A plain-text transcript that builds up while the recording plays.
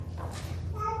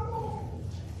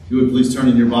If you would please turn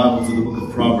in your Bible to the book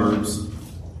of Proverbs.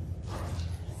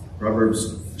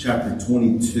 Proverbs chapter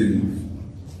 22.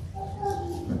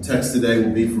 Our text today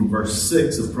will be from verse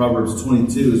 6 of Proverbs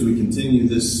 22 as we continue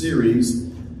this series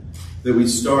that we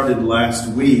started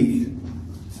last week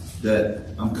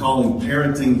that I'm calling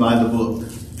Parenting by the Book.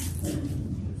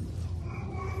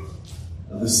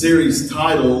 The series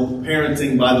title,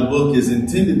 Parenting by the Book, is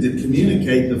intended to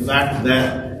communicate the fact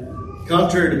that,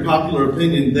 contrary to popular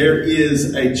opinion, there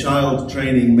is a child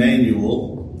training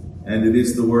manual, and it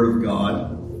is the Word of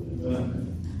God.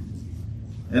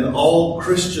 And all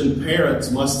Christian parents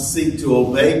must seek to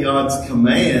obey God's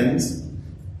commands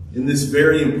in this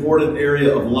very important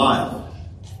area of life.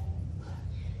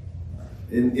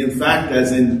 In fact,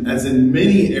 as in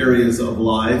many areas of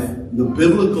life, the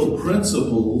biblical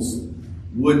principles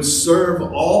would serve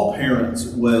all parents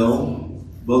well,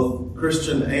 both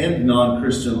Christian and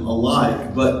non-Christian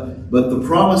alike. But the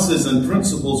promises and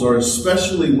principles are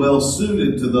especially well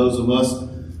suited to those of us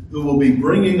who will be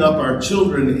bringing up our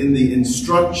children in the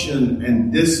instruction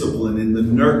and discipline, in the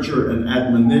nurture and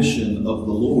admonition of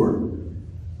the Lord.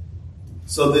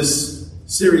 So this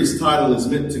series title is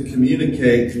meant to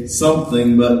communicate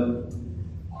something, but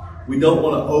we don't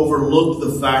want to overlook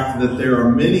the fact that there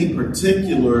are many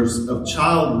particulars of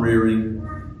child rearing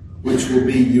which will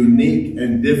be unique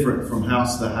and different from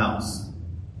house to house.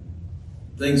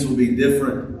 Things will be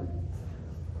different.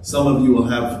 Some of you will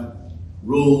have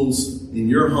rules in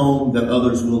your home that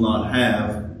others will not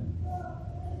have.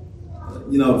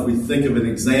 You know, if we think of an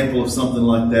example of something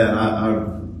like that,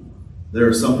 there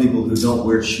are some people who don't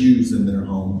wear shoes in their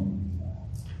home.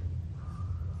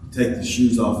 Take the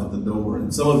shoes off at the door.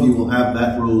 And some of you will have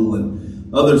that rule,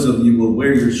 and others of you will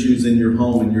wear your shoes in your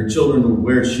home, and your children will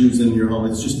wear shoes in your home.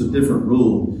 It's just a different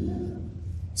rule.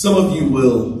 Some of you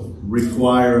will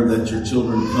require that your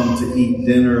children come to eat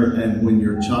dinner, and when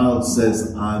your child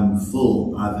says, "I'm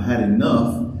full, I've had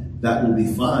enough," that will be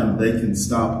fine. They can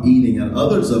stop eating. And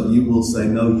others of you will say,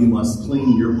 "No, you must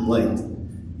clean your plate."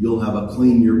 You'll have a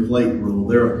clean your plate rule.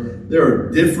 There are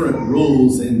different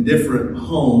rules in different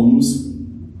homes.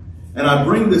 And I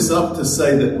bring this up to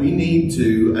say that we need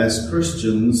to, as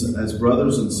Christians, as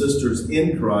brothers and sisters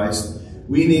in Christ,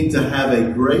 we need to have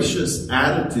a gracious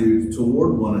attitude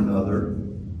toward one another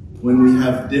when we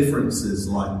have differences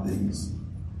like these.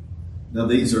 Now,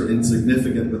 these are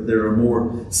insignificant, but there are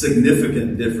more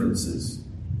significant differences.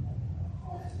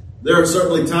 There are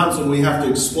certainly times when we have to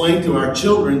explain to our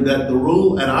children that the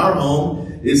rule at our home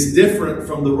is different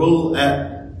from the rule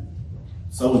at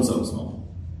so-and-so's home.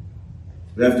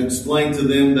 We have to explain to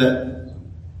them that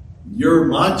you're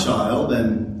my child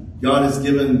and God has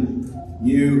given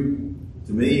you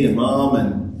to me and Mom,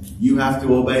 and you have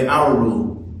to obey our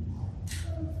rule.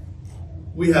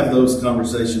 We have those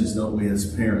conversations, don't we, as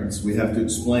parents? We have to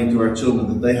explain to our children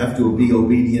that they have to be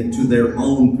obedient to their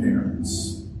own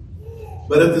parents.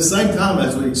 But at the same time,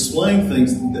 as we explain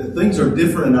things are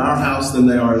different in our house than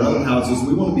they are at other houses.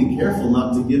 We want to be careful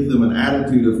not to give them an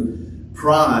attitude of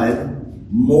pride,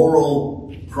 moral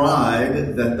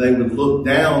pride, that they would look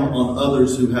down on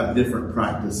others who have different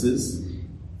practices.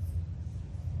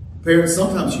 Parents,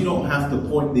 sometimes you don't have to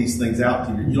point these things out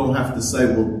to you. You don't have to say,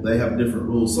 well, they have different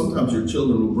rules. Sometimes your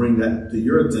children will bring that to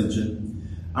your attention.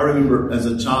 I remember as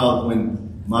a child when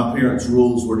my parents'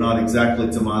 rules were not exactly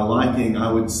to my liking,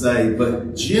 I would say,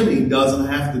 but Jimmy doesn't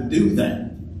have to do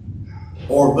that.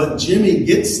 Or, but Jimmy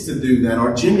gets to do that.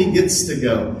 Or Jimmy gets to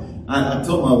go. I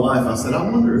told my wife, I said, I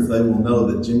wonder if they will know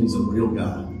that Jimmy's a real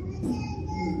guy.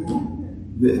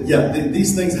 Yeah,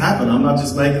 these things happen. I'm not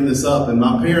just making this up. And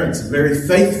my parents very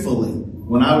faithfully,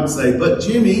 when I would say, but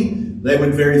Jimmy, they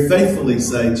would very faithfully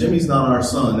say, Jimmy's not our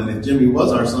son. And if Jimmy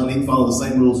was our son, he'd follow the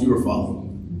same rules you were following.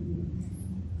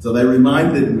 So they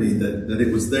reminded me that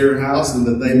it was their house and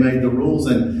that they made the rules.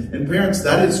 And parents,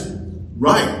 that is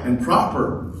right and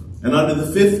proper. And under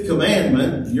the fifth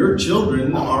commandment, your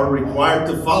children are required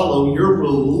to follow your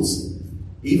rules,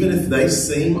 even if they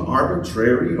seem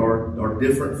arbitrary or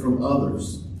different from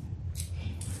others.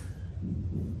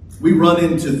 We run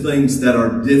into things that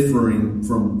are differing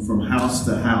from house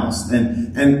to house.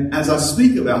 And as I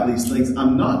speak about these things,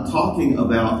 I'm not talking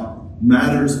about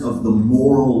matters of the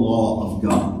moral law of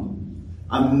God.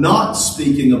 I'm not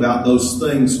speaking about those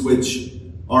things which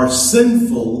are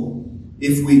sinful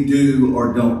if we do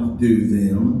or don't do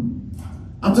them.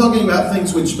 I'm talking about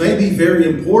things which may be very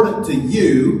important to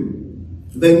you.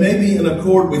 They may be in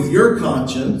accord with your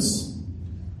conscience,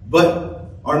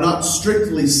 but are not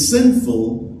strictly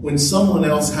sinful when someone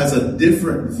else has a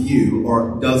different view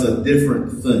or does a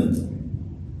different thing.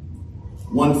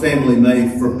 One family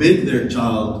may forbid their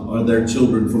child or their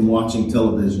children from watching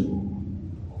television,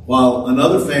 while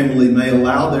another family may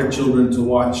allow their children to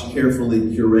watch carefully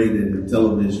curated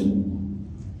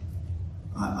television,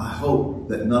 I hope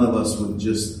that none of us would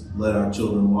just let our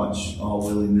children watch all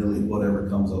willy-nilly whatever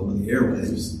comes over the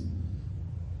airwaves.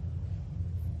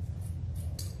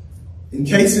 In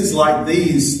cases like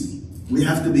these, we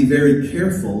have to be very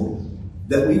careful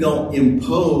that we don't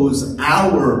impose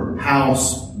our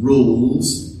house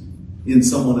rules in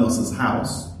someone else's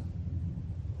house.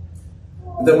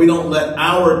 That we don't let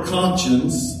our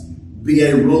conscience be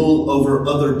a rule over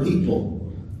other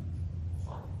people.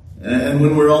 And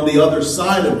when we're on the other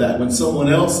side of that, when someone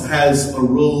else has a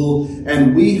rule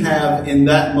and we have in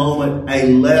that moment a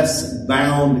less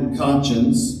bound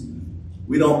conscience,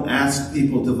 we don't ask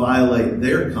people to violate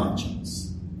their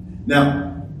conscience.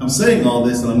 Now, I'm saying all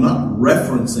this and I'm not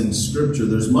referencing Scripture.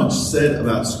 There's much said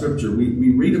about Scripture. We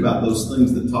read about those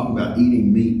things that talk about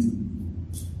eating meat.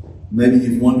 Maybe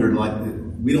you've wondered,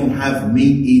 we don't have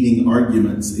meat-eating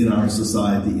arguments in our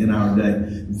society, in our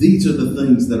day. These are the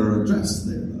things that are addressed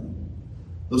there, though.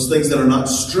 Those things that are not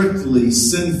strictly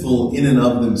sinful in and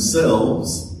of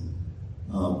themselves,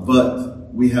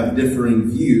 but we have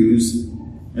differing views,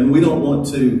 and we don't want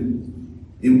to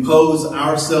impose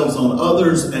ourselves on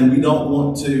others, and we don't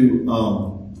want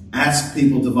to ask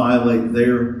people to violate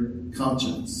their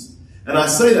conscience. And I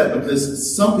say that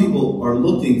because some people are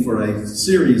looking for a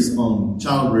series on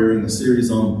child rearing, a series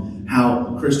on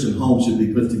how a Christian home should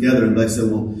be put together. And they say,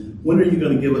 well, when are you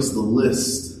going to give us the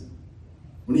list?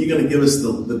 When are you going to give us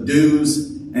the do's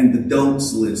and the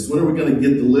don'ts list? When are we going to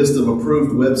get the list of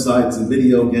approved websites and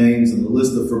video games and the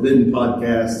list of forbidden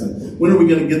podcasts? And when are we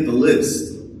going to get the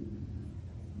list?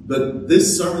 But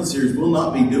this sermon series will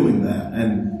not be doing that.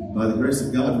 And by the grace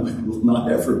of God, we will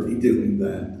not ever be doing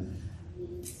that.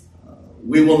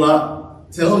 We will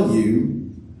not tell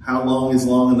you how long is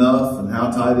long enough and how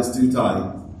tight is too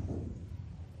tight.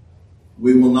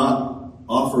 We will not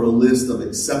offer a list of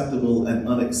acceptable and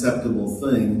unacceptable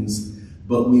things,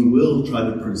 but we will try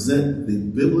to present the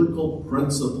biblical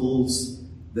principles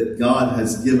that God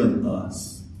has given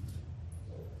us.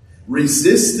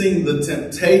 Resisting the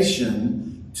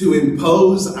temptation to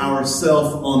impose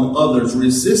ourselves on others,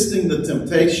 resisting the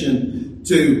temptation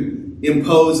to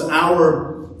impose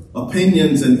our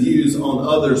opinions and views on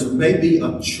others may be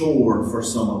a chore for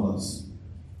some of us.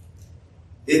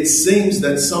 It seems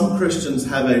that some Christians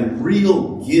have a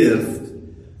real gift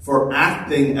for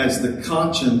acting as the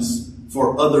conscience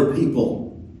for other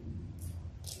people.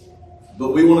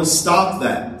 But we want to stop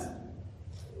that.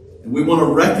 And we want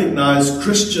to recognize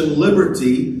Christian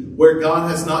liberty where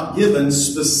God has not given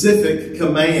specific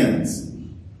commands.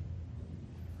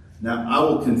 Now, I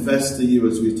will confess to you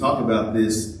as we talk about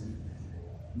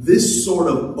this sort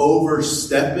of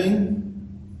overstepping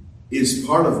is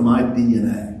part of my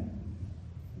DNA.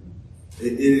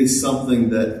 It is something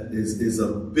that is a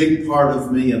big part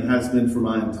of me and has been for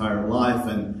my entire life.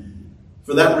 And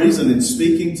for that reason, in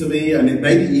speaking to me, and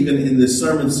maybe even in this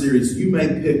sermon series, you may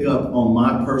pick up on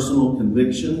my personal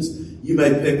convictions. You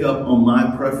may pick up on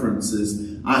my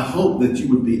preferences. I hope that you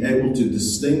would be able to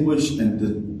distinguish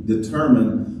and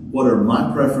determine what are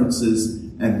my preferences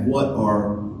and what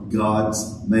are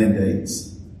God's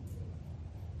mandates.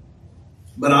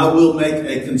 But I will make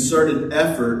a concerted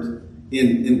effort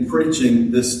in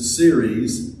preaching this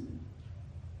series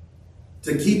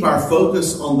to keep our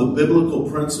focus on the biblical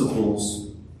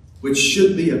principles, which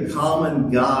should be a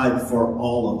common guide for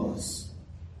all of us.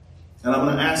 And I'm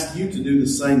going to ask you to do the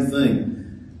same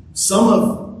thing. Some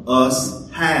of us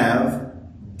have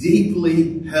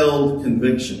deeply held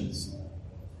convictions.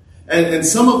 And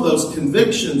some of those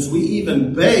convictions we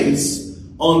even base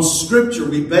on Scripture.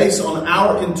 We base on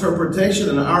our interpretation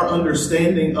and our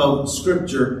understanding of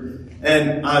Scripture.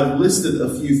 And I've listed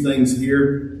a few things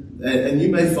here. And you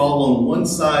may fall on one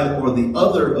side or the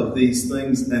other of these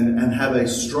things and have a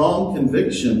strong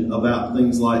conviction about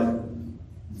things like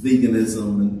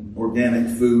veganism and organic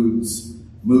foods,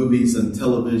 movies and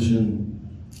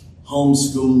television,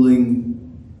 homeschooling,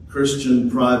 Christian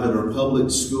private or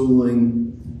public schooling,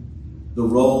 the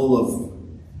role of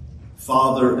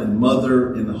father and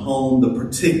mother in the home, the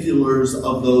particulars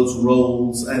of those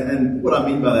roles. And what I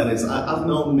mean by that is I've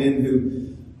known men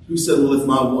who said, well, if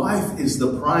my wife is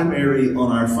the primary on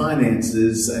our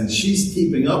finances and she's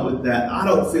keeping up with that, I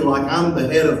don't feel like I'm the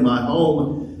head of my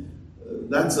home.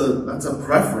 That's a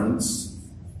preference.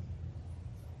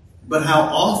 But how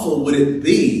awful would it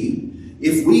be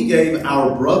if we gave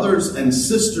our brothers and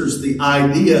sisters the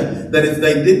idea that if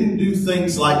they didn't do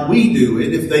things like we do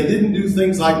it, if they didn't do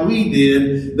things like we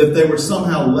did, that they were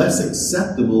somehow less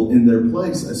acceptable in their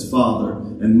place as father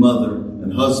and mother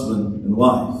and husband and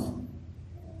wife?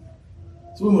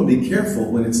 So we want to be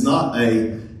careful when it's not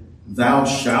a thou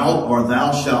shalt or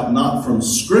thou shalt not from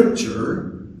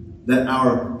Scripture, that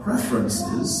our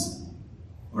preferences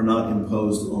are not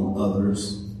imposed on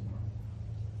others.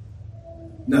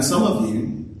 Now, some of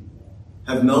you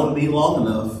have known me long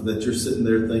enough that you're sitting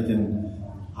there thinking,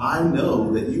 I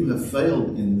know that you have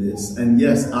failed in this. And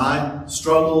yes, I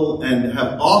struggle and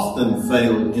have often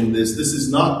failed in this. This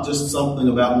is not just something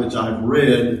about which I've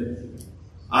read.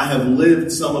 I have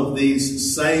lived some of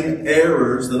these same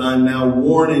errors that I'm now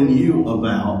warning you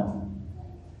about.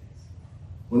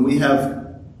 When we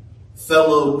have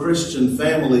fellow Christian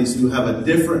families who have a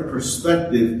different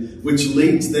perspective, which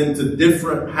leads them to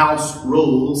different house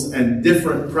rules and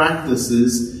different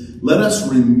practices, let us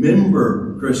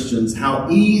remember, Christians, how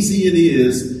easy it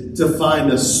is to find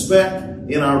a speck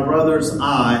in our brother's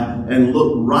eye and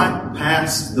look right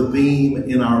past the beam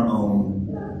in our own.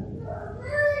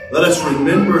 Let us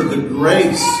remember the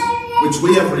grace which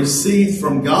we have received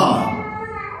from God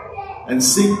and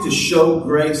seek to show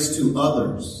grace to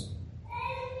others.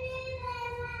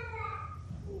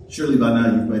 Surely by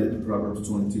now you've made it to Proverbs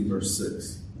 22, verse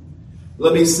 6.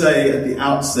 Let me say at the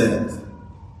outset,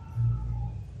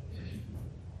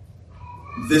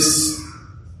 this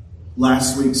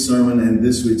last week's sermon and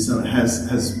this week's sermon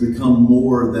has become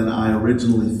more than I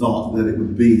originally thought that it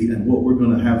would be. And what we're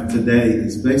going to have today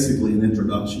is basically an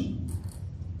introduction.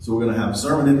 So we're going to have a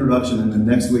sermon introduction, and then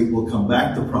next week we'll come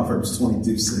back to Proverbs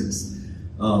 22, 6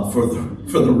 for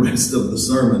the rest of the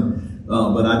sermon.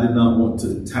 But I did not want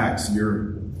to tax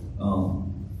your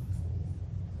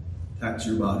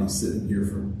body sitting here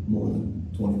for more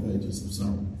than 20 pages of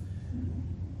sermon.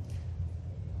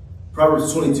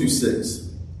 Proverbs 22, 6.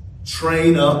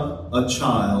 Train up a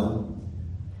child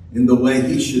in the way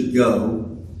he should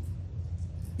go.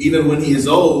 Even when he is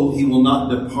old, he will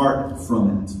not depart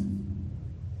from it.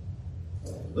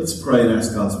 Let's pray and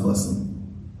ask God's blessing.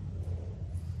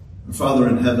 Our Father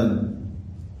in heaven,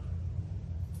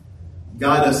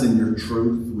 guide us in your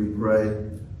truth, we pray.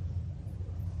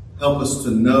 Help us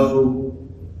to know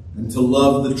and to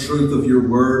love the truth of your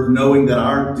word, knowing that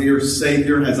our dear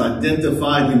Savior has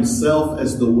identified himself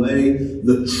as the way,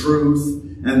 the truth,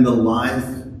 and the life.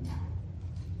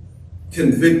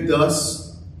 Convict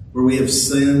us where we have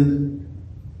sinned.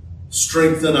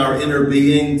 Strengthen our inner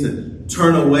being to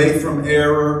turn away from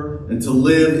error and to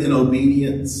live in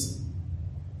obedience.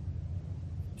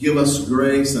 Give us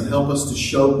grace and help us to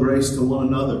show grace to one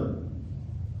another.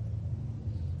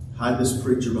 Hide this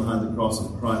preacher behind the cross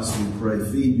of Christ, we pray.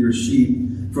 Feed your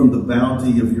sheep from the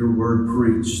bounty of your word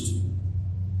preached.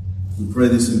 We pray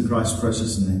this in Christ's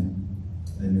precious name.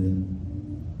 Amen.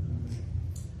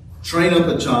 Train up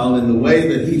a child in the way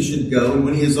that he should go, and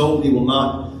when he is old, he will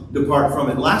not depart from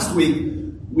it. Last week,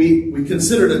 we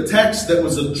considered a text that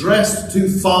was addressed to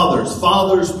fathers.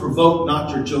 Fathers, provoke not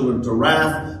your children to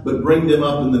wrath, but bring them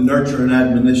up in the nurture and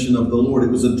admonition of the Lord. It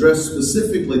was addressed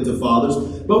specifically to fathers,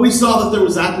 but we saw that there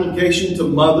was application to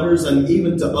mothers and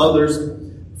even to others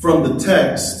from the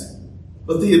text.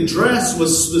 But the address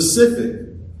was specific.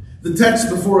 The text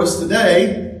before us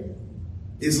today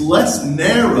is less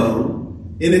narrow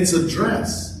in its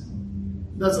address.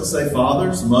 It doesn't say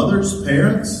fathers, mothers,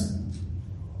 parents.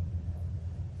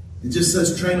 It just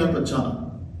says train up a child.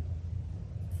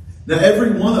 Now,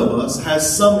 every one of us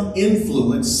has some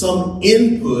influence, some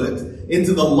input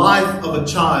into the life of a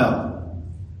child.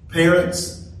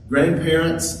 Parents,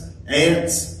 grandparents,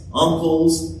 aunts,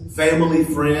 uncles, family,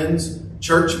 friends,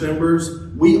 church members.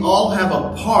 We all have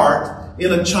a part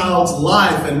in a child's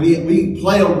life, and we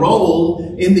play a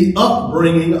role in the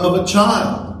upbringing of a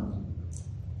child.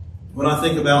 When I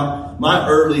think about my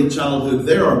early childhood,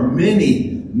 there are many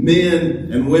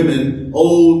men and women,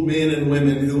 old men and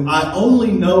women, who I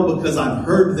only know because I've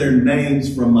heard their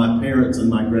names from my parents and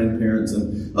my grandparents.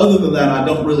 And other than that, I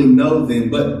don't really know them.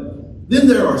 But then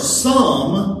there are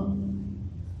some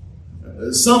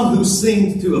who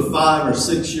seemed to a 5 or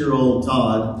 6 year old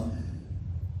Todd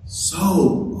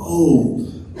so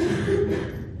old.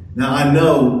 Now, I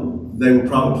know they were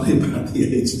probably about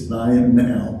the age that I am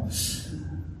now.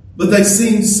 But they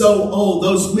seemed so old.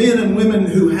 Those men and women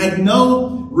who had no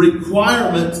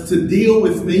requirement to deal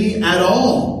with me at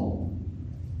all.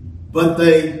 But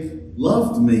they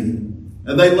loved me.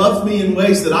 And they loved me in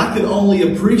ways that I could only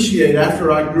appreciate after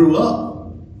I grew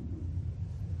up.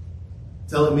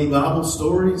 Telling me Bible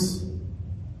stories.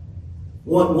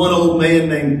 One old man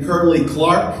named Curly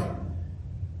Clark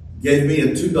gave me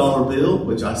a $2 bill,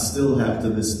 which I still have to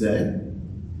this day.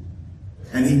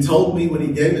 And he told me when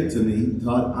he gave it to me,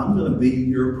 Todd, I'm going to be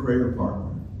your prayer partner.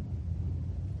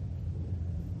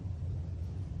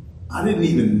 I didn't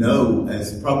even know,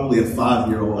 as probably a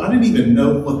 5-year-old, I didn't even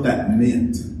know what that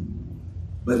meant.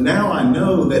 But now I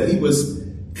know that he was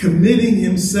committing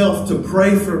himself to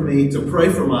pray for me, to pray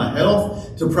for my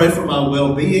health, to pray for my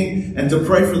well-being, and to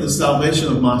pray for the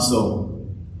salvation of my soul.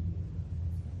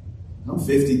 I'm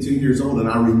 52 years old, and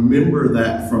I remember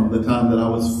that from the time that I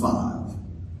was 5.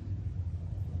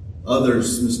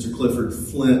 Others, Mr. Clifford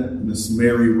Flint, Miss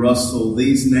Mary Russell,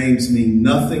 these names mean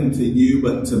nothing to you,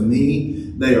 but to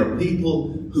me, they are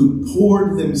people who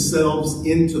poured themselves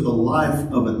into the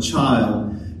life of a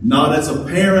child, not as a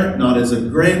parent, not as a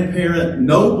grandparent,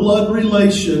 no blood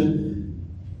relation,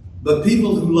 but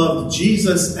people who loved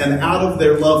Jesus, and out of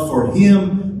their love for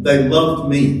him, they loved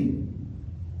me.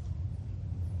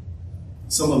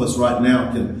 Some of us right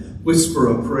now can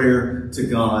whisper a prayer to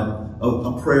God,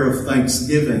 a prayer of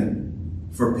thanksgiving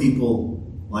for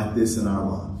people like this in our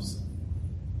lives.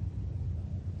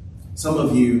 Some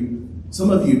of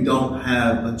you don't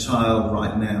have a child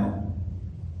right now.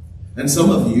 And some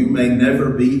of you may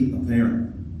never be a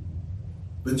parent.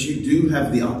 But you do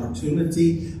have the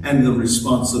opportunity and the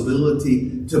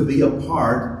responsibility to be a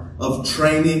part of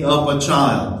training up a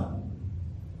child.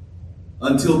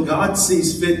 Until God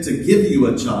sees fit to give you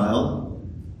a child,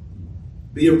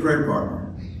 be a prayer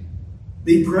partner.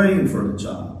 Be praying for a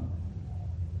child.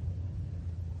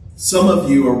 Some of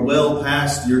you are well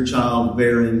past your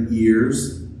childbearing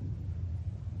years,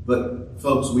 but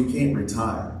folks, we can't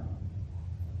retire.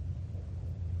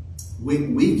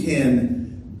 We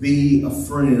can be a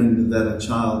friend that a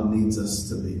child needs us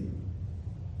to be.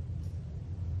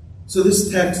 So this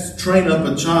text, train up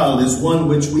a child, is one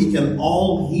which we can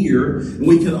all hear and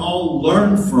we can all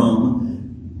learn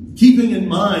from, keeping in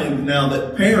mind now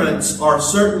that parents are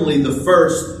certainly the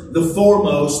first, the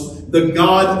foremost, the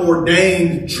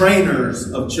God-ordained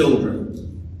trainers of children.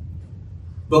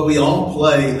 But we all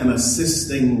play an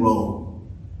assisting role.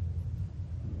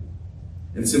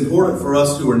 It's important for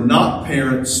us who are not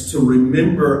parents to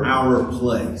remember our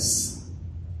place.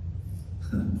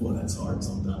 Boy, that's hard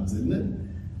sometimes, isn't it?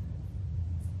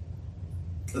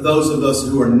 Those of us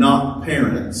who are not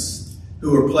parents,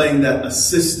 who are playing that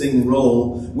assisting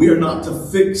role, we are not to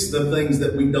fix the things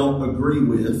that we don't agree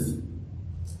with.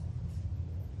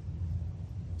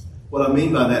 What I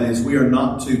mean by that is we are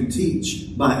not to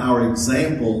teach by our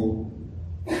example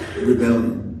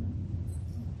rebellion.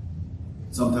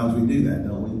 Sometimes we do that,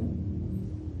 don't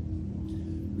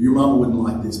we? Your mama wouldn't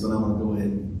like this, but I'm going to go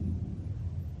ahead.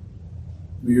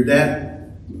 Your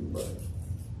dad,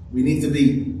 we need to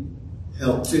be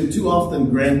helped. Too often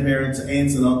grandparents,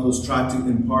 aunts, and uncles try to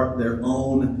impart their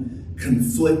own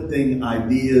conflicting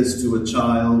ideas to a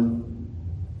child,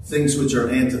 things which are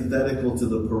antithetical to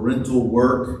the parental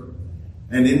work.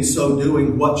 And in so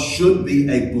doing, what should be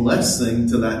a blessing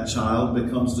to that child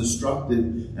becomes destructive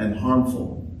and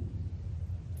harmful.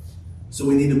 So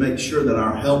we need to make sure that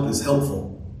our help is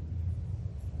helpful.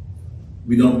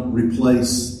 We don't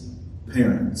replace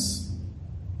parents,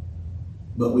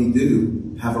 but we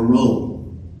do have a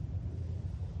role.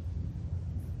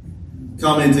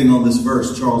 Commenting on this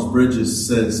verse, Charles Bridges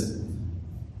says,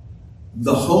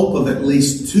 "The hope of at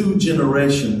least 2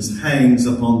 generations hangs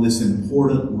upon this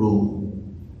important rule.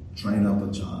 Train up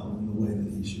a child in the way that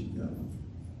he should go."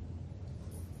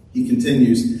 He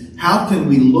continues, "How can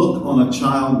we look on a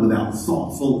child without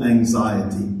thoughtful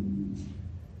anxiety?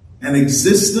 An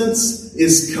existence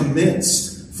is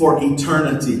commenced for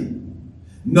eternity.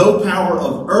 No power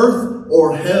of earth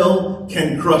or hell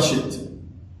can crush it.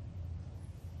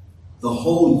 The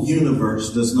whole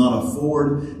universe does not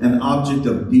afford an object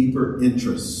of deeper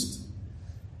interest.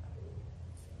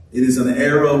 It is an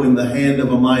arrow in the hand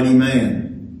of a mighty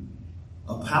man,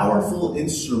 a powerful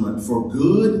instrument for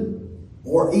good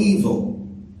or evil,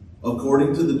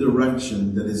 according to the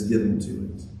direction that is given to it."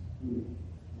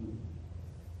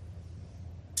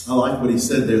 I like what he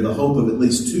said there. The hope of at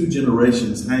least 2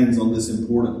 generations hangs on this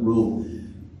important rule.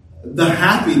 The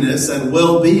happiness and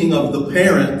well-being of the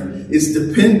parent is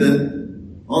dependent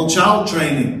on child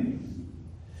training.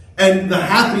 And the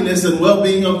happiness and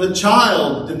well-being of the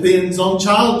child depends on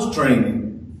child's training.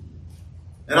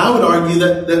 And I would argue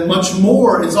that much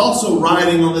more is also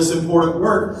riding on this important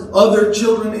work. Other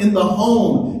children in the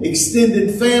home,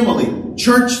 extended family,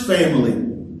 church family.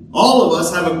 All of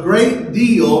us have a great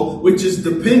deal which is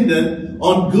dependent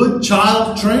on good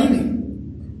child training.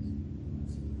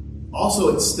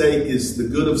 Also at stake is the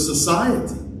good of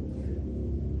society.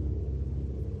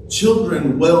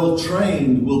 Children well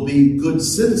trained will be good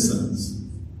citizens,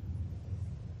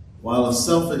 while a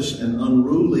selfish and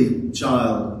unruly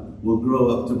child will grow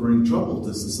up to bring trouble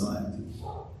to society.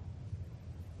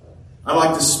 I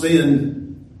like to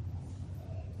spend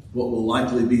what will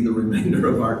likely be the remainder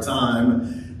of our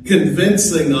time,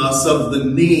 convincing us of the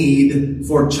need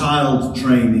for child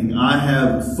training. I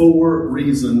have 4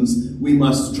 reasons we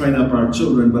must train up our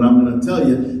children, but I'm going to tell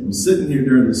you, I'm sitting here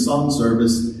during the song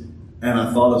service, and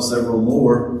I thought of several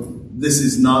more. This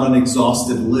is not an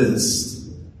exhaustive list.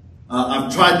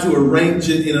 I've tried to arrange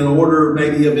it in an order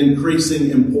maybe of increasing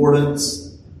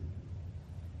importance.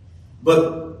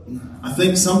 But I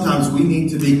think sometimes we need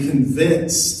to be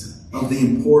convinced of the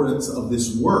importance of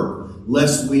this work,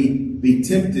 lest we be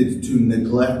tempted to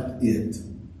neglect it.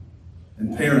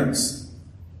 And parents,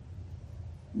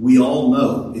 we all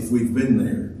know, if we've been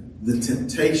there, the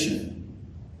temptation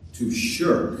to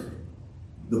shirk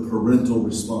the parental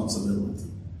responsibility.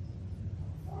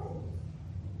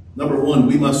 Number 1,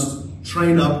 we must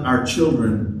train up our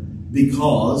children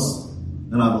because,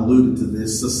 and I've alluded to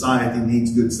this, society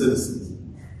needs good citizens.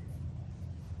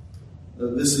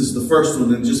 This is the first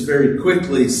one, and just very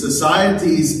quickly,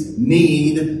 society's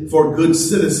need for good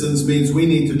citizens means we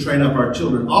need to train up our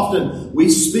children. Often we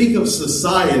speak of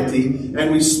society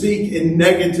and we speak in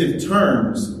negative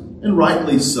terms, and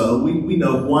rightly so. We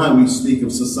know why we speak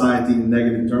of society in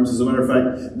negative terms. As a matter of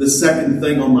fact, the second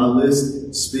thing on my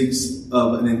list speaks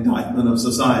of an indictment of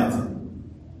society.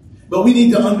 But we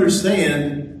need to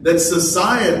understand that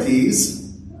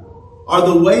societies are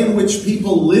the way in which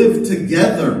people live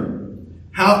together.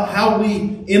 How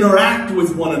we interact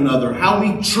with one another, how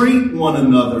we treat one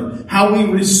another, how we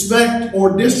respect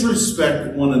or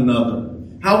disrespect one another,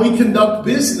 how we conduct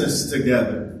business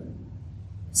together.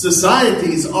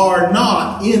 Societies are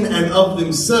not in and of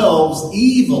themselves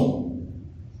evil.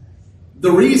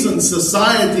 The reason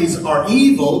societies are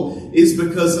evil is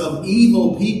because of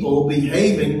evil people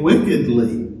behaving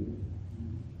wickedly.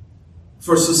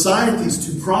 For societies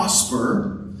to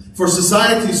prosper, for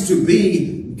societies to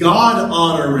be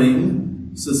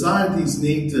God-honoring, societies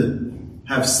need to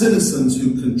have citizens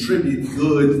who contribute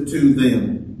good to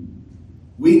them.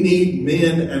 We need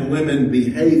men and women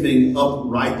behaving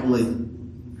uprightly,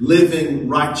 living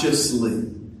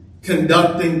righteously,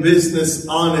 conducting business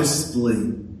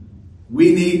honestly.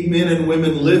 We need men and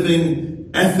women living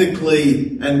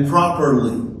ethically and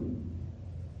properly.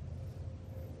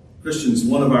 Christians,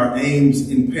 one of our aims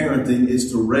in parenting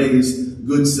is to raise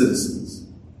good citizens.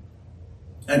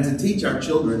 And to teach our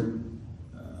children,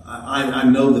 I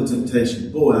know the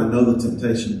temptation. Boy, I know the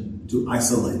temptation to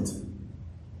isolate.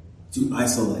 To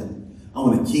isolate. I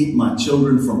want to keep my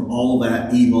children from all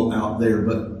that evil out there.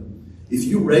 But if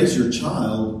you raise your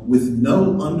child with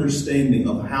no understanding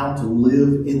of how to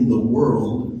live in the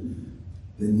world,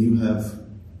 then you have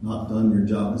not done your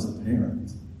job as a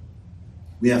parent.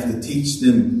 We have to teach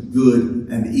them good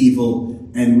and evil,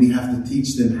 and we have to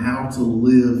teach them how to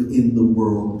live in the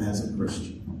world as a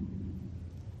Christian.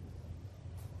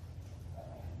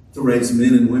 To raise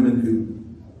men and women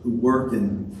who work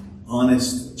in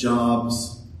honest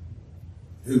jobs,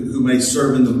 who may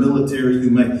serve in the military, who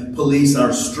may police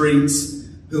our streets,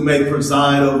 who may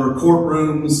preside over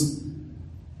courtrooms.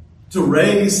 To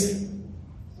raise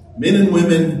men and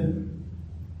women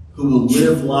who will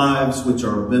live lives which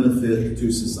are a benefit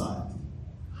to society.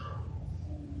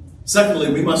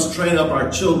 Secondly, we must train up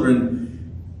our children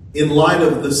in light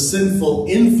of the sinful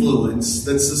influence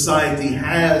that society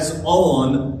has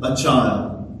on a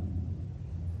child.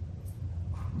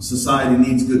 Society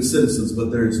needs good citizens,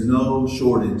 but there is no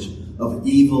shortage of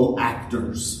evil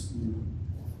actors.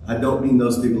 I don't mean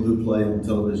those people who play on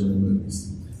television and movies.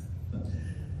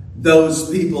 Those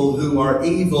people who are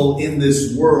evil in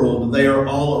this world, they are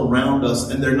all around us,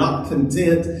 and they're not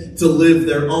content to live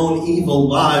their own evil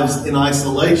lives in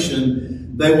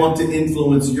isolation. They want to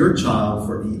influence your child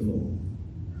for evil.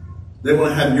 They want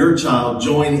to have your child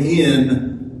join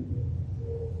in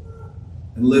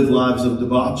and live lives of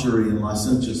debauchery and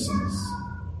licentiousness.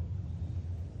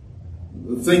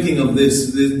 Thinking of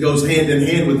this goes hand in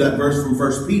hand with that verse from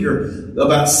 1 Peter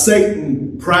about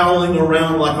Satan prowling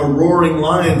around like a roaring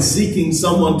lion seeking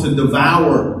someone to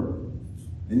devour.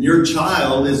 And your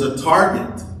child is a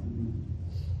target.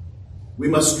 We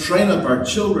must train up our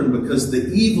children because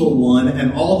the evil one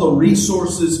and all the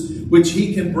resources which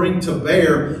he can bring to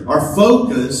bear are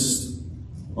focused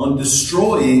on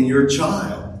destroying your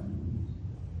child.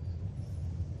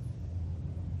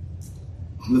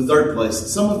 In the third place,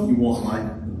 some of you won't like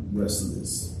the rest of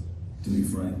this, to be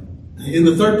frank. In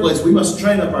the third place, we must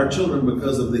train up our children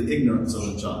because of the ignorance of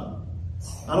a child.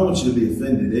 I don't want you to be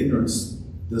offended. Ignorance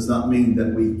does not mean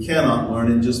that we cannot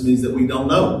learn. It just means that we don't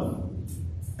know.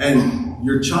 And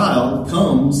your child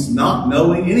comes not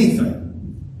knowing anything.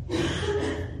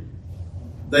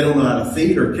 They don't know how to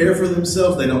feed or care for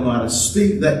themselves. They don't know how to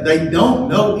speak. They don't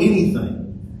know anything.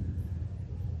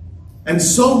 And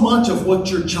so much of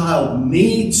what your child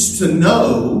needs to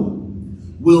know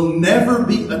will never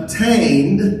be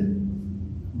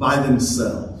attained by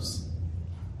themselves.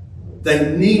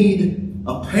 They need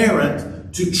a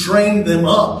parent to train them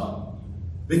up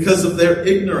because of their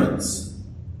ignorance.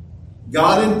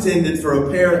 God intended for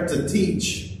a parent to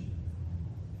teach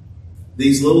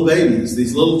these little babies,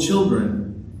 these little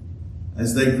children,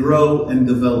 as they grow and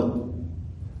develop.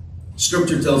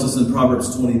 Scripture tells us in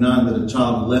Proverbs 29 that a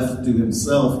child left to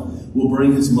himself will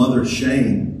bring his mother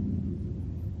shame.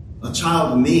 A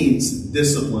child needs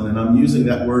discipline, and I'm using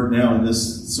that word now in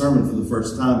this sermon for the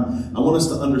first time. I want us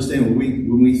to understand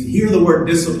when we hear the word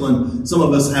discipline, some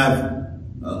of us have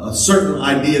a certain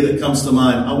idea that comes to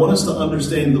mind. I want us to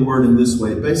understand the word in this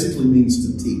way. It basically means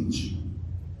to teach.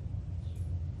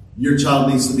 Your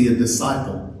child needs to be a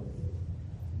disciple.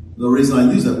 The reason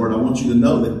I use that word, I want you to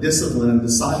know that discipline and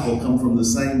disciple come from the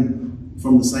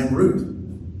same root.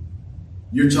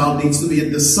 Your child needs to be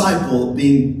a disciple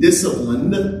being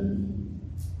disciplined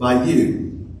by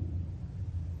you.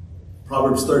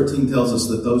 Proverbs 13 tells us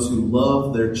that those who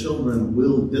love their children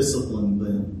will discipline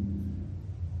them.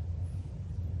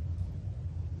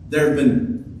 There have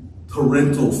been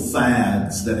parental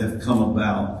fads that have come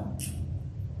about.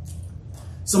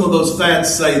 Some of those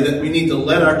fads say that we need to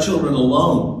let our children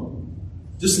alone.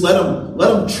 Just let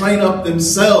them train up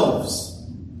themselves.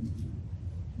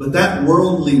 But that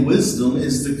worldly wisdom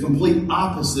is the complete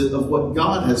opposite of what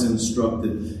God has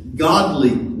instructed.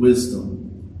 Godly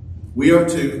wisdom. We are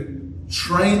to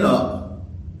train up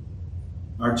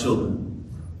our children.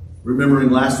 Remembering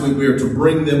last week, we are to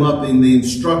bring them up in the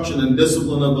instruction and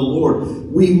discipline of the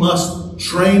Lord. We must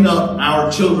train up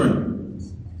our children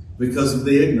because of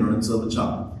the ignorance of a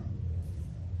child.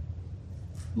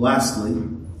 Lastly,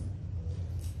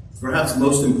 perhaps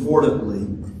most importantly,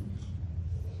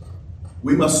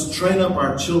 we must train up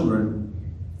our children.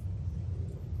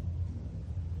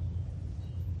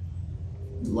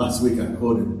 Last week I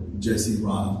quoted J.C.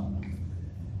 Ryle.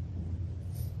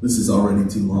 This is already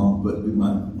too long, but we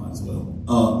might as well.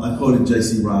 I quoted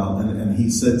J.C. Ryle, and he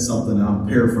said something, and I'm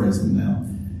paraphrasing now.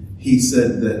 He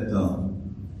said that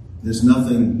there's no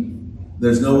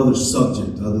other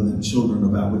subject other than children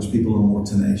about which people are more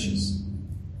tenacious.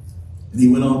 And he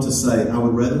went on to say, I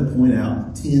would rather point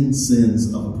out 10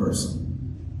 sins of a person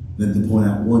than to point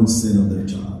out one sin of their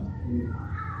child.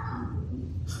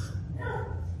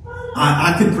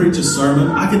 I could preach a sermon.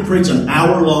 I could preach an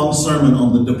hour-long sermon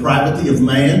on the depravity of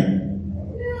man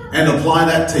and apply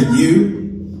that to you,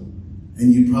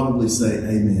 and you'd probably say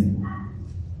amen.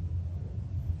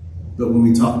 But when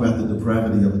we talk about the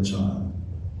depravity of a child,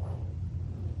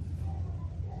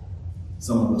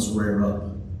 some of us rear up.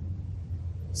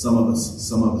 Some of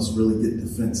us really get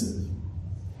defensive.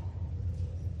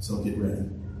 So get ready.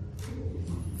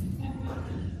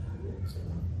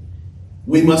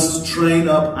 We must train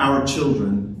up our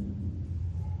children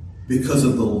because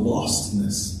of the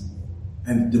lostness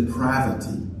and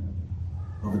depravity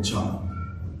of a child.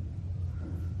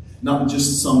 Not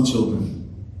just some children.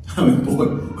 I mean,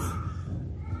 boy,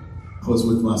 I was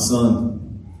with my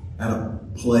son at a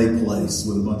play place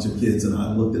with a bunch of kids, and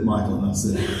I looked at Michael and I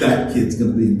said, that kid's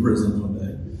going to be in prison one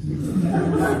day.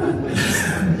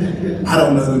 I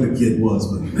don't know who the kid was,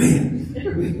 but man,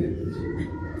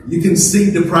 you can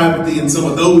see depravity in some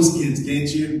of those kids,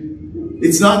 can't you?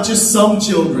 It's not just some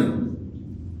children.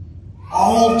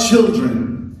 All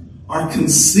children are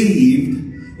conceived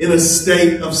in a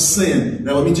state of sin.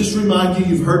 Now, let me just remind you,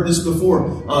 you've heard this before.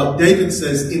 David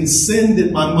says, in sin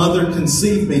did my mother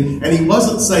conceive me. And he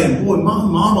wasn't saying, boy, my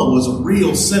mama was a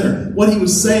real sinner. What he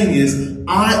was saying is,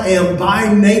 I am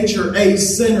by nature a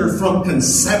sinner from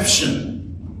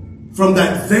conception. From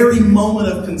that very moment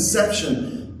of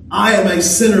conception, I am a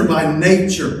sinner by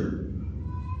nature.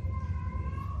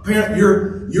 Parent,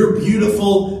 your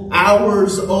beautiful,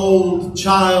 hours-old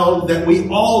child that we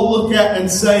all look at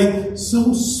and say,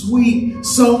 so sweet,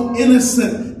 so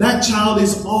innocent. That child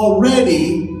is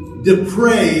already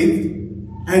depraved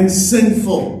and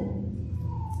sinful.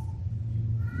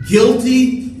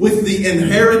 Guilty with the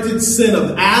inherited sin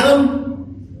of Adam.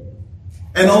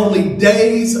 And only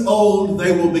days old,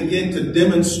 they will begin to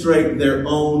demonstrate their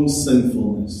own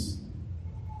sinfulness.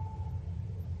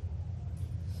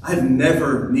 I've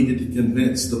never needed to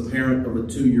convince the parent of a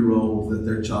 2-year-old that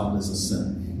their child is a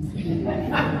sinner.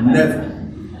 Never.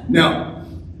 Now,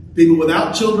 people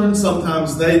without children,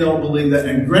 sometimes they don't believe that.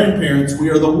 And grandparents, we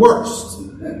are the worst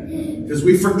because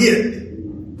we forget.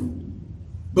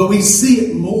 But we see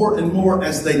it more and more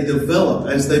as they develop,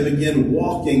 as they begin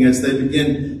walking, as they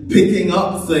begin picking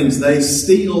up things. They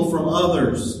steal from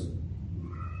others.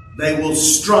 They will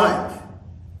strike.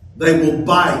 They will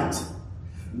bite.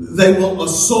 They will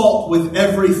assault with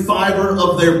every fiber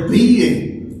of their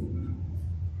being.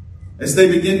 As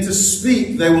they begin to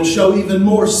speak, they will show even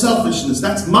more selfishness.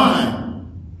 That's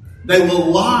mine. They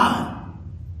will lie.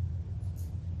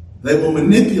 They will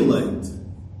manipulate.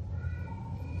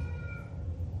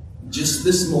 Just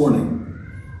this morning,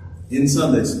 in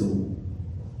Sunday school,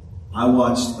 I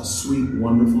watched a sweet,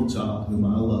 wonderful child whom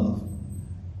I love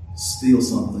steal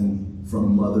something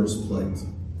from mother's plate.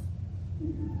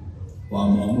 While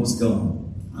mom was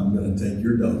gone, I'm going to take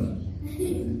your donut.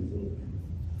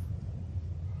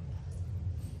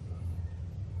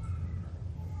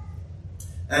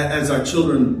 As our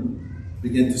children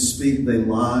begin to speak, they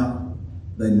lie,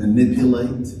 they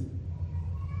manipulate.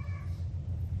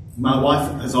 My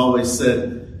wife has always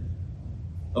said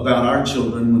about our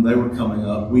children when they were coming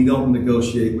up, we don't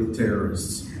negotiate with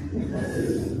terrorists.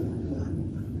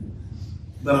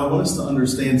 But I want us to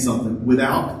understand something.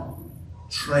 Without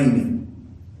training,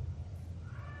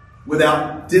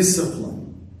 without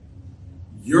discipline,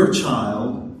 your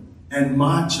child and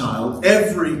my child,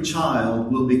 every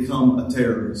child will become a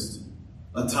terrorist,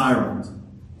 a tyrant,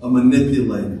 a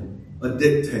manipulator, a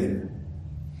dictator.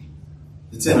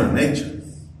 It's in our nature.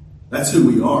 That's who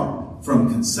we are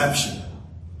from conception.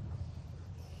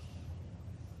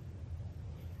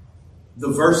 The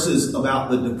verses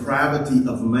about the depravity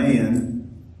of man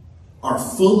are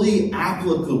fully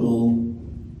applicable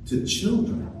to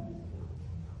children.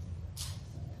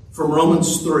 From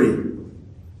Romans 3,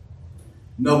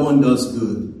 no one does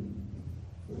good.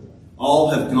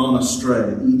 All have gone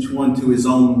astray, each one to his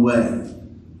own way.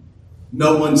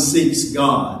 No one seeks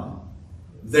God.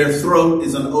 Their throat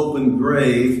is an open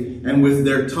grave, and with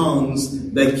their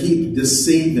tongues they keep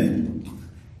deceiving.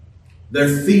 Their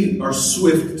feet are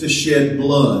swift to shed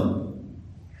blood.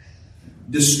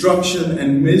 Destruction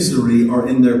and misery are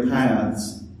in their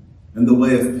paths, and the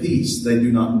way of peace they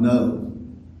do not know.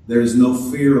 There is no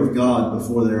fear of God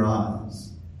before their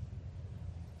eyes.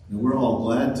 And we're all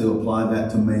glad to apply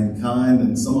that to mankind,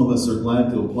 and some of us are glad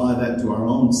to apply that to our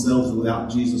own selves without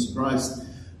Jesus Christ.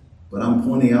 But I'm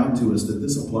pointing out to us that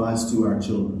this applies to our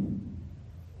children.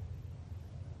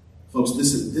 Folks,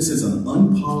 this is an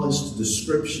unpolished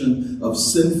description of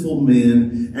sinful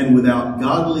men, and without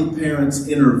godly parents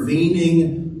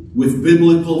intervening with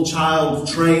biblical child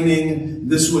training,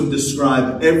 this would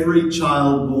describe every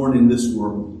child born in this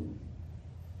world.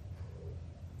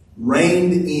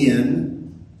 Reined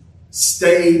in,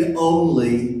 stayed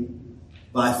only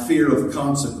by fear of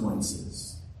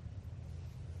consequences.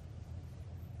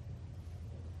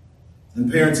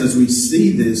 And parents, as we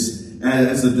see this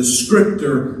as a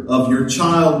descriptor of your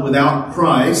child without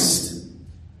Christ,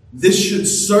 this should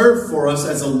serve for us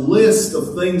as a list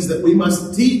of things that we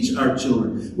must teach our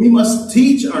children. We must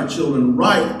teach our children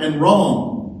right and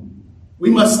wrong. We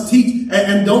must teach,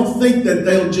 and don't think that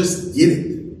they'll just get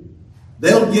it.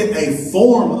 They'll get a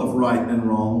form of right and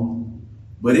wrong,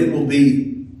 but it will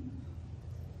be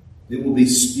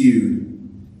skewed.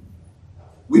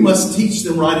 We must teach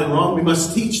them right and wrong. We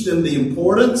must teach them the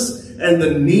importance and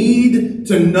the need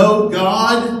to know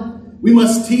God. We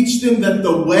must teach them that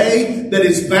the way that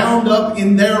is bound up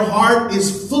in their heart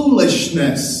is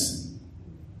foolishness.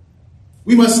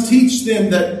 We must teach them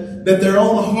that their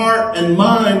own heart and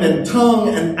mind and tongue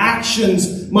and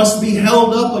actions must be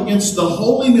held up against the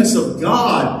holiness of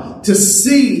God to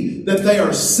see that they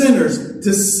are sinners,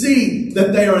 to see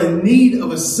that they are in need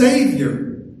of a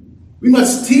Savior. We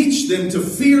must teach them to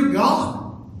fear God.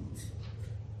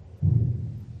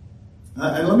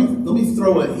 And let me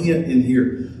throw a hint in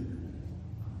here.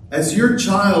 As your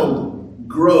child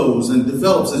grows and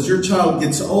develops, as your child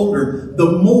gets older,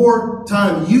 the more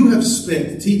time you have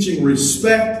spent teaching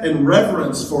respect and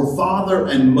reverence for father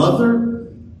and mother,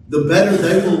 the better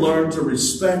they will learn to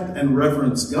respect and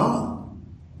reverence God.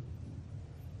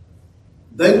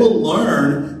 They will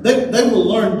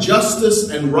learn justice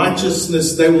and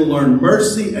righteousness. They will learn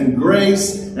mercy and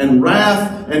grace and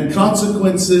wrath and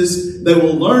consequences. They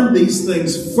will learn these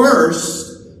things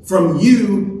first from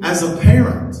you as a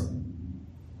parent.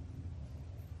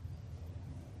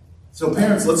 So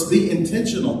parents, let's be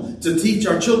intentional to teach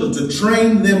our children, to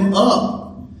train them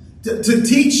up, to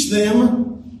teach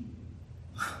them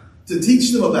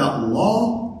about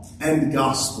law and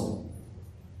gospel.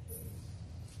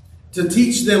 To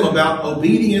teach them about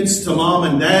obedience to mom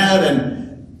and dad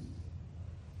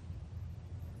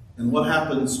and what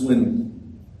happens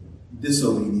when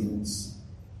disobedience.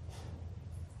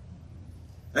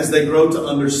 As they grow to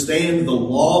understand the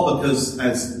law, because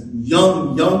as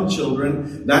young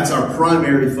children, that's our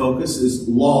primary focus is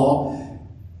law.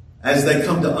 As they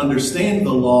come to understand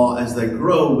the law, as they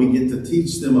grow, we get to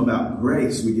teach them about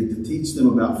grace. We get to teach them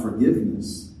about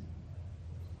forgiveness.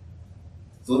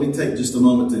 So let me take just a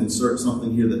moment to insert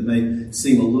something here that may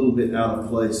seem a little bit out of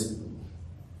place.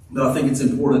 But I think it's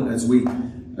important as we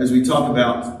talk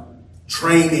about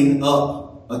training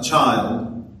up a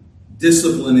child,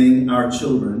 disciplining our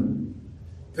children.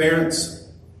 Parents,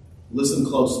 listen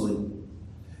closely.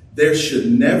 There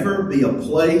should never be a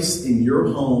place in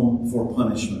your home for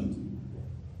punishment.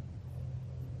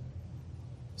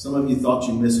 Some of you thought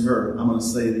you misheard. I'm going to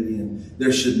say it again.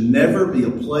 There should never be a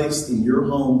place in your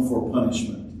home for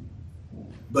punishment.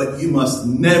 But you must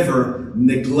never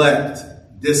neglect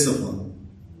discipline.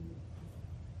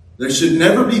 There should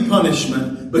never be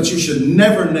punishment, but you should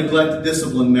never neglect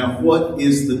discipline. Now, what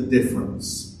is the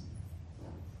difference?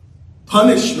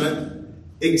 Punishment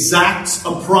exacts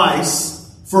a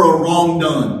price for a wrong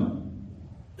done.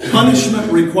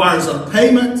 Punishment requires a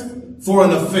payment for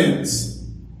an offense.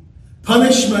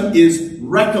 Punishment is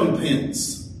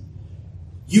recompense.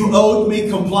 You owed me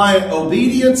compliant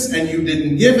obedience and you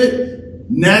didn't give it.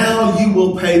 Now you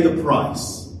will pay the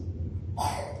price.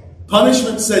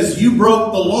 Punishment says you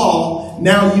broke the law.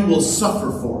 Now you will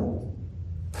suffer for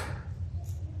it.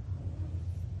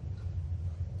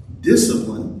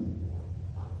 Discipline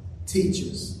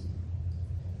teaches.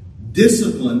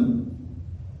 Discipline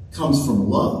comes from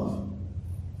love.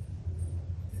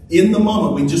 In the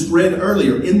moment, we just read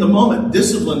earlier, in the moment,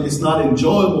 discipline is not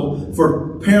enjoyable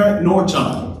for parent nor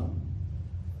child.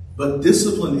 But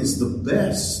discipline is the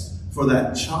best for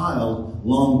that child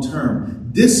long term.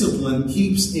 Discipline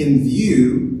keeps in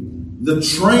view the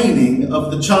training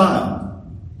of the child.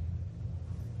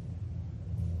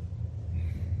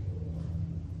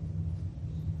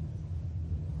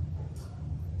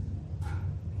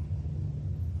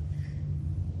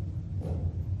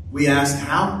 We ask,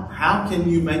 how can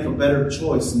you make a better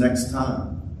choice next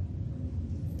time?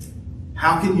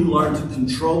 How can you learn to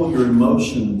control your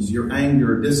emotions, your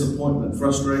anger, disappointment,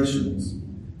 frustrations?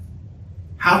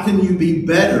 How can you be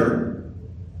better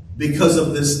because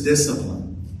of this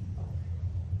discipline?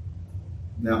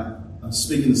 Now, I was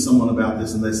speaking to someone about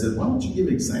this and they said, why don't you give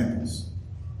examples?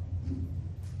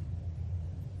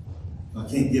 I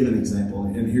can't give an example,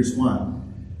 and here's why.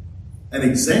 An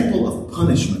example of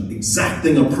punishment,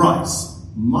 exacting a price,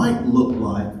 might look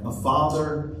like a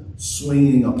father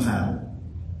swinging a paddle.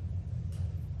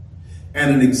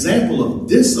 And an example of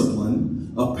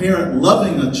discipline, a parent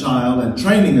loving a child and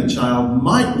training a child,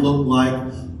 might look like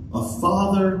a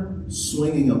father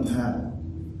swinging a paddle.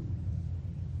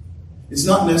 It's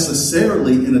not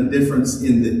necessarily in a difference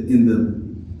in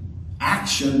the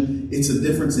action. It's a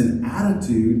difference in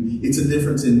attitude. It's a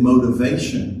difference in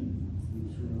motivation.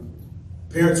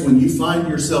 Parents, when you find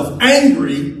yourself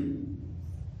angry,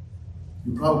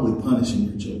 you're probably punishing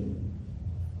your children.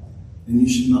 And you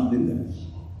should not do that.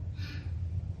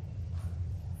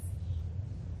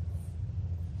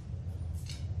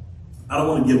 I don't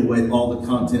want to give away all the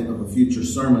content of a future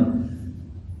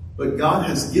sermon, but God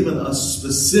has given us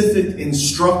specific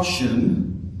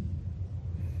instruction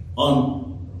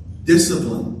on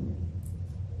discipline.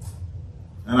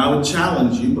 And I would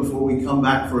challenge you before we come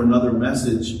back for another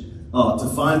message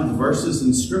to find the verses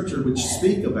in Scripture which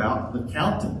speak about the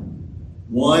counting.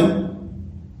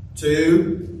 1,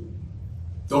 2,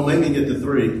 don't make me get to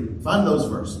 3. Find those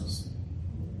verses.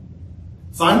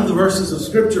 Find the verses of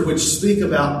Scripture which speak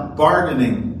about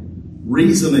bargaining,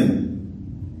 reasoning,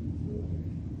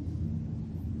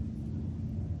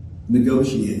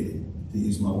 negotiating, to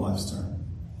use my wife's term.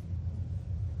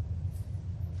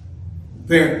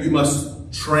 Parent, you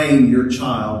must train your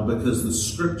child because the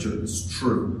Scripture is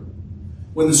true.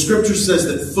 When the Scripture says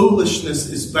that foolishness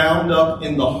is bound up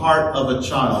in the heart of a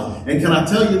child. And can I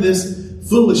tell you this?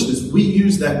 Foolishness, we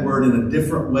use that word in a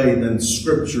different way than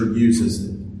Scripture uses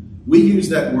it. We use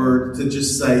that word to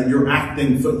just say, you're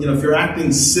acting, if you're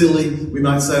acting silly, we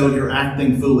might say, oh, you're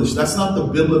acting foolish. That's not the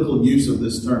biblical use of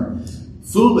this term.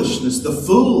 Foolishness, the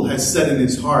fool has said in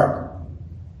his heart,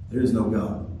 there is no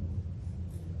God.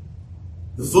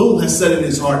 The fool has said in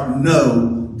his heart,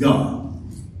 no God.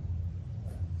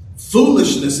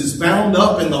 Foolishness is bound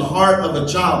up in the heart of a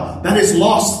child. That is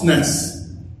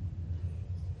lostness.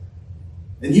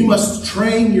 And you must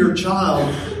train your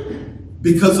child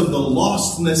because of the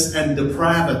lostness and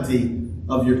depravity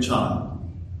of your child.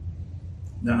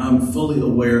 Now, I'm fully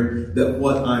aware that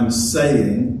what I'm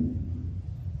saying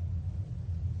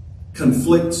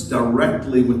conflicts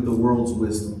directly with the world's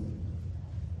wisdom.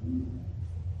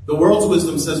 The world's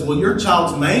wisdom says, well, your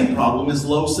child's main problem is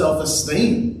low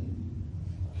self-esteem.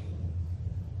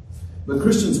 But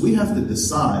Christians, we have to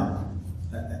decide.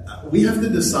 we have to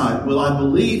decide, will I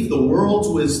believe the world's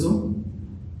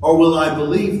wisdom or will I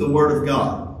believe the Word of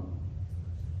God?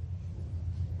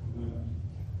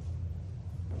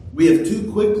 We have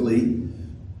too quickly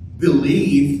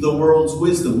believed the world's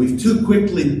wisdom. We've too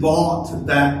quickly bought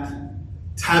that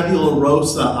tabula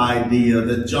rasa idea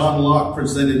that John Locke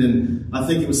presented in, I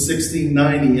think it was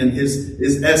 1690, in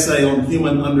his essay on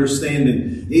human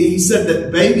understanding. He said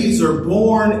that babies are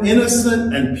born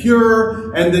innocent and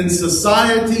pure, and then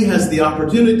society has the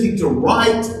opportunity to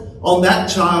write on that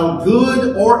child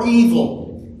good or evil.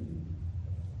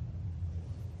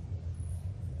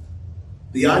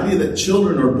 The idea that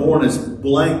children are born as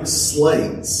blank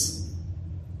slates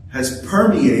has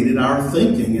permeated our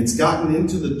thinking. It's gotten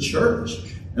into the church,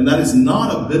 and that is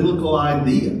not a biblical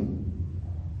idea.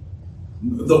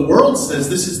 The world says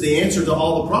this is the answer to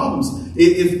all the problems.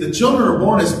 If the children are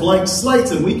born as blank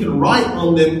slates and we can write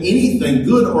on them anything,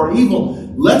 good or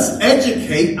evil, let's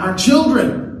educate our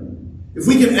children. If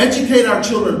we can educate our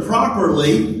children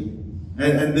properly,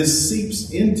 and this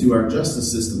seeps into our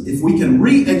justice system, if we can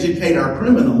re-educate our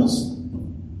criminals,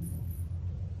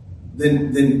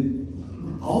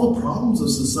 then all the problems of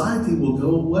society will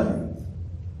go away.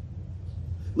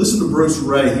 Listen to Bruce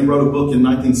Ray. He wrote a book in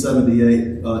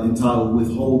 1978 entitled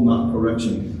Withhold Not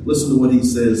Correction. Listen to what he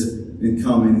says in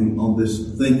commenting on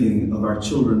this thinking of our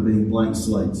children being blank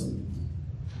slates.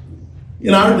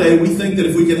 In our day, we think that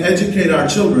if we can educate our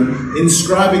children,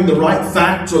 inscribing the right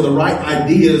facts or the right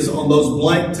ideas on those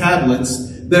blank tablets,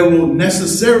 there will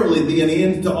necessarily be an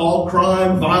end to all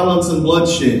crime, violence, and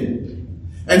bloodshed.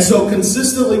 And so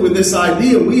consistently with this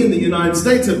idea, we in the United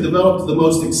States have developed the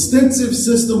most extensive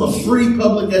system of free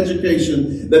public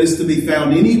education that is to be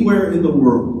found anywhere in the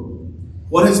world.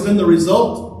 What has been the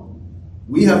result?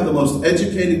 We have the most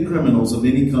educated criminals of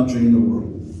any country in the world.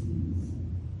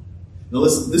 Now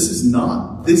listen, this is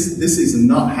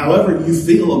not, however you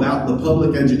feel about the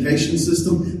public education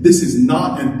system, this is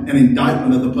not an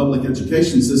indictment of the public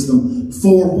education system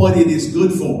for what it is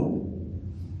good for.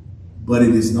 But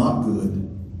it is not good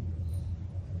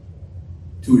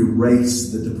to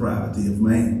erase the depravity of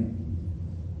man.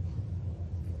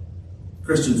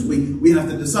 Christians, we have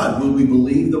to decide, will we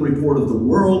believe the report of the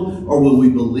world or will we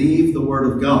believe the Word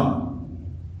of God?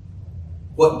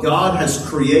 What God has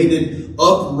created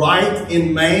upright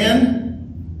in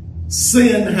man,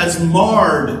 sin has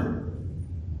marred.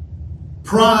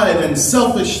 Pride and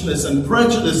selfishness and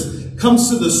prejudice comes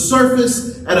to the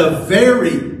surface at a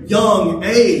very young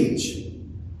age.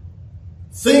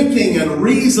 Thinking and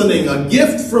reasoning, a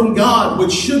gift from God,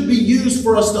 which should be used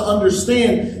for us to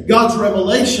understand God's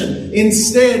revelation.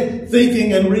 Instead,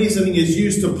 thinking and reasoning is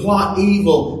used to plot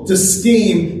evil, to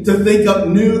scheme, to think up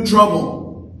new trouble.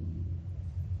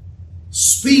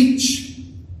 Speech,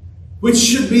 which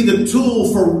should be the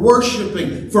tool for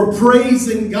worshiping, for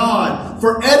praising God,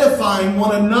 for edifying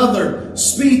one another.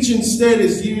 Speech instead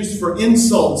is used for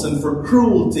insults and for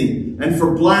cruelty and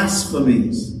for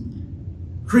blasphemies.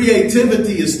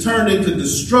 Creativity is turned into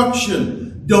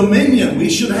destruction. Dominion, we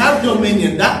should have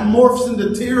dominion. That morphs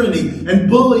into tyranny and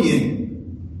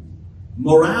bullying.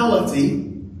 Morality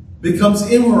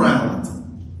becomes immorality.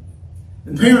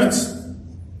 And parents,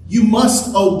 you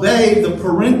must obey the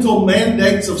parental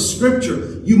mandates of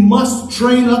Scripture. You must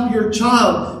train up your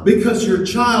child because your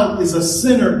child is a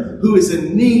sinner who is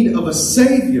in need of a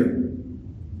Savior.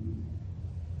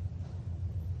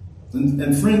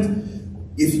 And friend,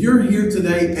 if you're here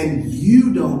today and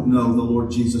you don't know the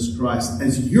Lord Jesus Christ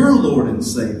as your Lord and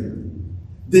Savior,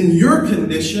 then your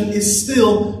condition is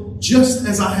still just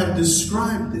as I have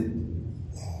described it.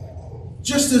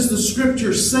 Just as the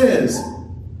Scripture says,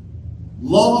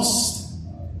 lost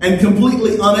and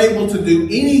completely unable to do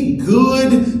any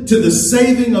good to the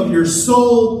saving of your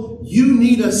soul, you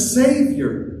need a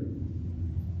Savior.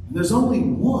 And there's only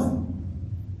one,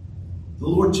 the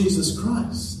Lord Jesus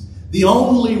Christ. The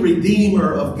only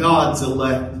Redeemer of God's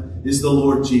elect is the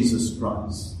Lord Jesus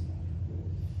Christ.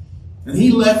 And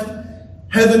He left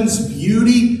heaven's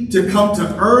beauty to come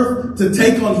to earth, to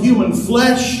take on human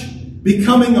flesh,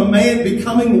 becoming a man,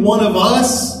 becoming one of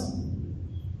us.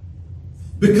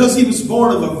 Because He was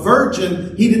born of a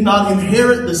virgin, He did not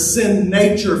inherit the sin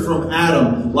nature from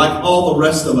Adam like all the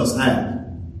rest of us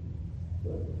had.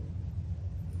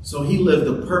 So He lived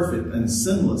a perfect and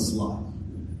sinless life.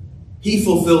 He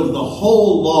fulfilled the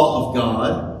whole law of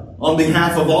God on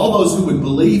behalf of all those who would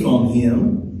believe on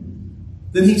Him.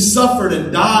 Then He suffered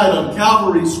and died on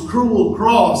Calvary's cruel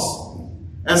cross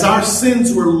as our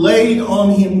sins were laid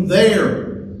on Him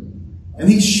there. And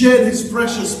He shed His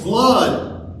precious blood.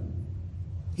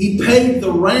 He paid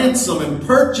the ransom and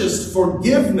purchased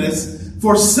forgiveness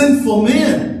for sinful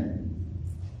men.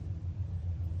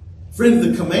 Friend,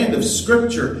 the command of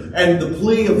Scripture and the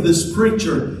plea of this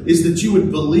preacher is that you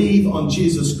would believe on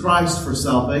Jesus Christ for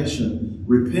salvation,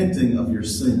 repenting of your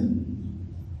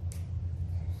sin.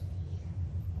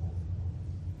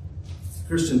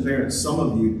 Christian parents, some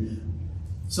of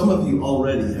you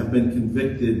already have been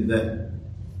convicted that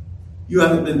you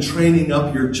haven't been training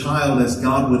up your child as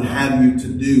God would have you to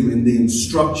do in the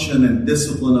instruction and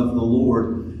discipline of the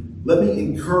Lord. Let me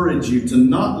encourage you to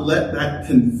not let that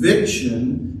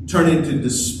conviction turn into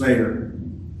despair.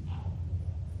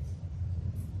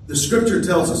 The Scripture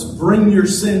tells us, bring your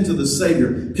sin to the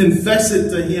Savior, confess it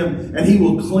to Him, and He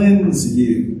will cleanse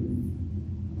you.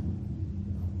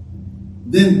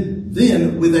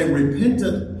 Then, with a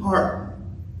repentant heart,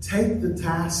 take the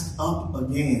task up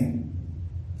again.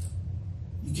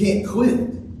 You can't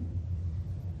quit.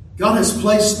 God has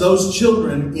placed those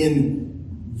children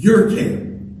in your care.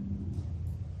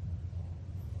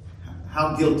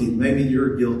 How guilty? Maybe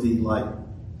you're guilty like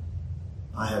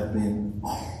I have been.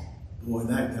 Boy,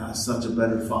 that guy's such a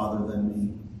better father than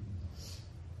me.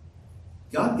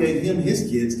 God gave him his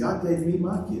kids. God gave me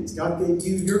my kids. God gave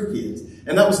you your kids.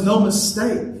 And that was no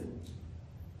mistake.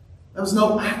 That was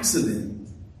no accident.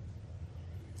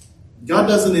 God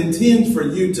doesn't intend for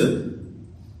you to,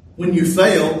 when you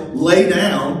fail, lay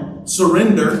down,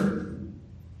 surrender.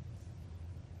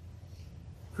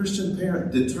 Christian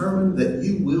parent, determine that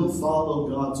you will follow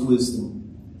God's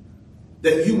wisdom.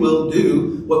 That you will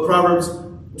do what Proverbs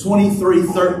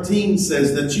 23:13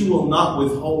 says, that you will not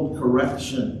withhold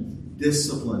correction,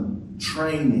 discipline,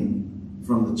 training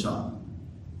from the child.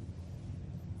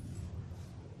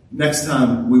 Next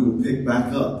time we will pick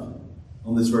back up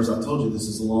on this verse. I told you this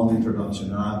is a long introduction,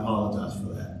 and I apologize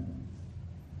for that.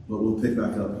 But we'll pick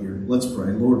back up here. Let's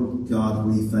pray. Lord God,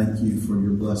 we thank you for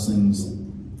your blessings.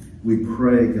 We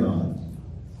pray, God,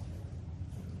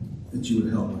 that you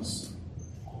would help us.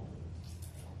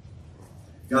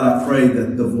 God, I pray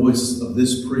that the voice of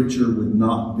this preacher would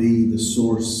not be the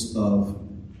source of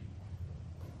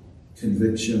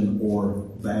conviction or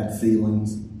bad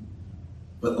feelings,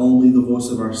 but only the voice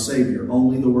of our Savior,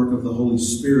 only the work of the Holy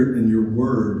Spirit and your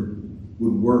word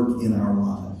would work in our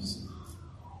lives.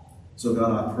 So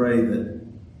God, I pray that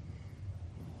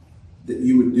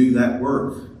you would do that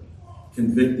work,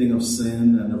 convicting of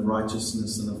sin and of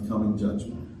righteousness and of coming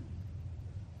judgment.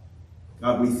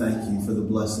 God, we thank you for the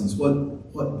blessings.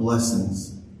 What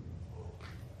blessings,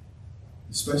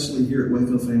 especially here at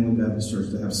Waco Family Baptist Church,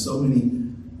 to have so many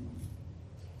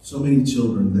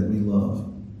children that we love.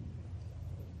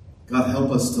 God,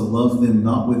 help us to love them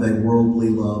not with a worldly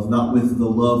love, not with the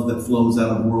love that flows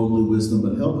out of worldly wisdom,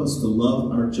 but help us to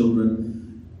love our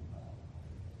children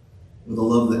with a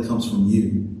love that comes from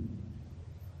you,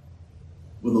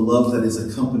 with a love that is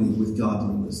accompanied with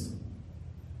godly wisdom.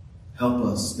 Help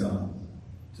us, God,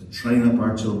 to train up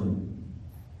our children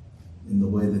in the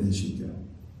way that he should go.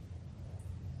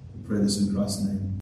 We pray this in Christ's name.